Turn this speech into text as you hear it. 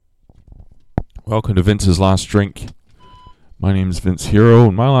Welcome to Vince's Last Drink. My name is Vince Hero,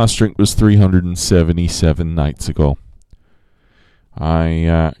 and my last drink was 377 nights ago.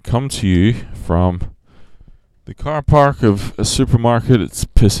 I come to you from the car park of a supermarket. It's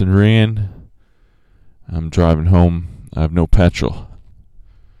pissing rain. I'm driving home. I have no petrol.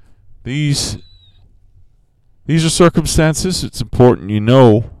 These are circumstances. It's important you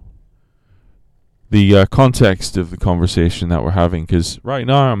know the context of the conversation that we're having, because right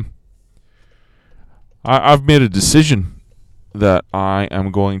now I've made a decision that I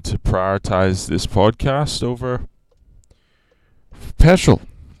am going to prioritize this podcast over petrol,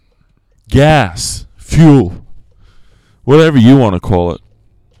 gas, fuel, whatever you want to call it,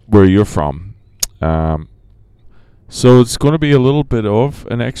 where you're from. So it's going to be a little bit of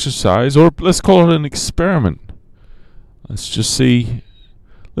an exercise, or let's call it an experiment. Let's see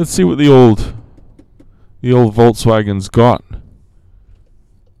what the old Volkswagen's got.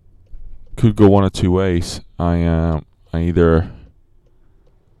 Could go one of two ways. I either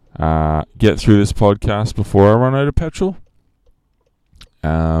get through this podcast before I run out of petrol.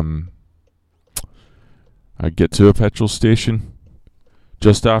 I get to a petrol station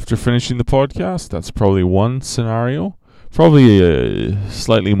just after finishing the podcast. That's probably one scenario. Probably a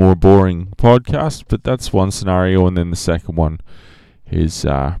slightly more boring podcast, but that's one scenario. And then the second one is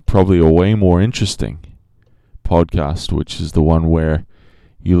probably a way more interesting podcast, which is the one where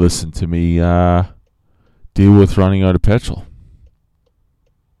you listen to me deal with running out of petrol.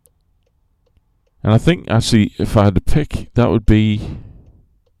 And I think, actually, if I had to pick, that would be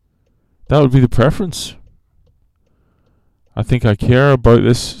the preference. I think I care about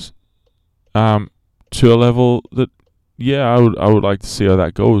this to a level that, I would like to see how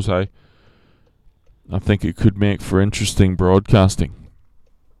that goes. I think it could make for interesting broadcasting.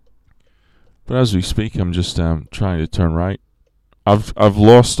 But as we speak, I'm just trying to turn right. I've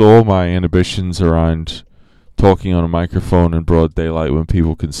lost all my inhibitions around talking on a microphone in broad daylight when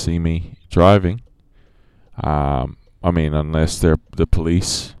people can see me driving. Unless they're the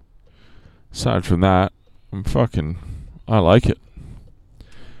police. Aside from that, I like it.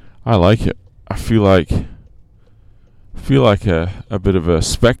 I feel like a bit of a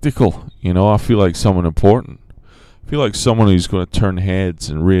spectacle, I feel like someone important. I feel like someone who's going to turn heads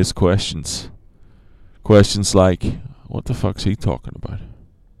and raise questions. Questions like, what the fuck's he talking about?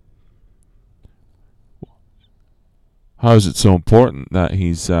 How is it so important that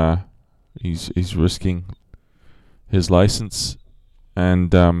he's risking his license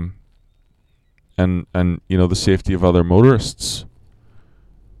and the safety of other motorists?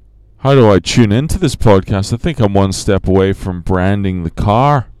 How do I tune into this podcast? I think I'm one step away from branding the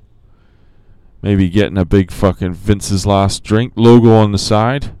car. Maybe getting a big fucking Vince's Last Drink logo on the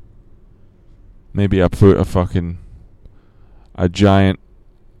side. Maybe I put a giant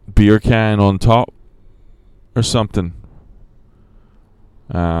beer can on top or something.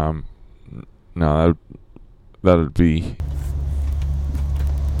 No, that'd be...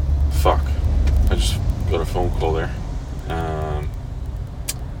 Fuck. I just got a phone call there.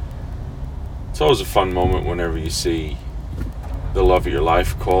 It's always a fun moment whenever you see the love of your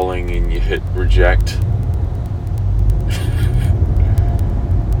life calling and you hit reject.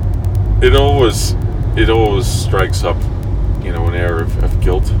 It always strikes up, an air of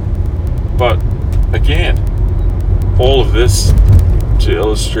guilt. But again, all of this to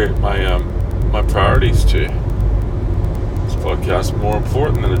illustrate my priorities to this podcast. More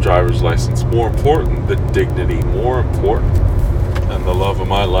important than a driver's license, more important than dignity, more important than the love of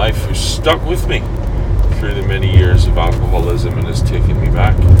my life, who stuck with me through the many years of alcoholism and has taken me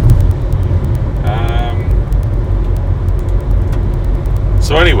back.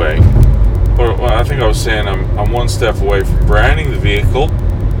 So anyway, I think I was saying I'm one step away from branding the vehicle,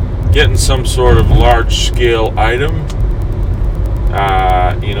 getting some sort of large-scale item.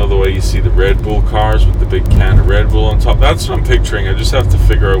 The way you see the Red Bull cars with the big can of Red Bull on top. That's what I'm picturing. I just have to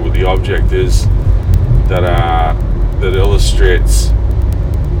figure out what the object is that illustrates,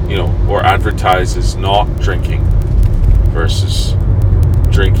 or advertises not drinking versus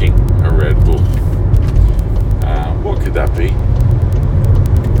drinking a Red Bull. What could that be?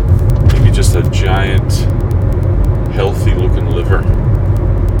 Maybe just a giant, healthy-looking liver.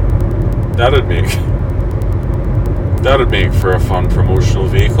 That'd make for a fun promotional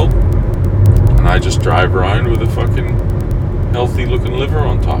vehicle. And I just drive around with a fucking healthy-looking liver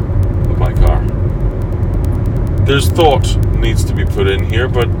on top of my car. There's thought needs to be put in here,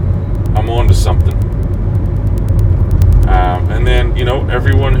 but I'm on to something. And then,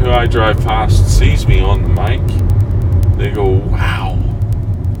 everyone who I drive past sees me on the mic. They go, wow,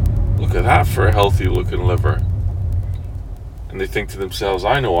 look at that for a healthy looking liver. And they think to themselves,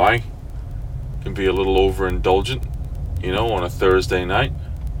 I know can be a little overindulgent, you know, on a Thursday night.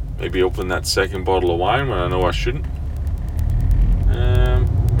 Maybe open that second bottle of wine when I know I shouldn't.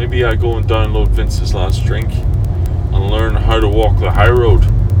 Maybe I go and download Vince's Last Drink and learn how to walk the high road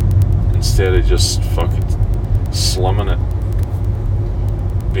instead of just fucking slumming it,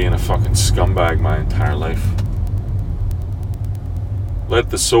 being a fucking scumbag my entire life.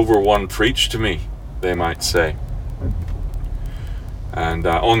 Let the sober one preach to me, they might say. And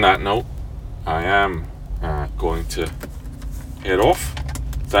on that note, I am going to head off.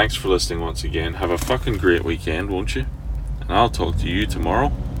 Thanks for listening once again. Have a fucking great weekend, won't you? And I'll talk to you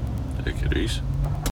tomorrow. Take it easy.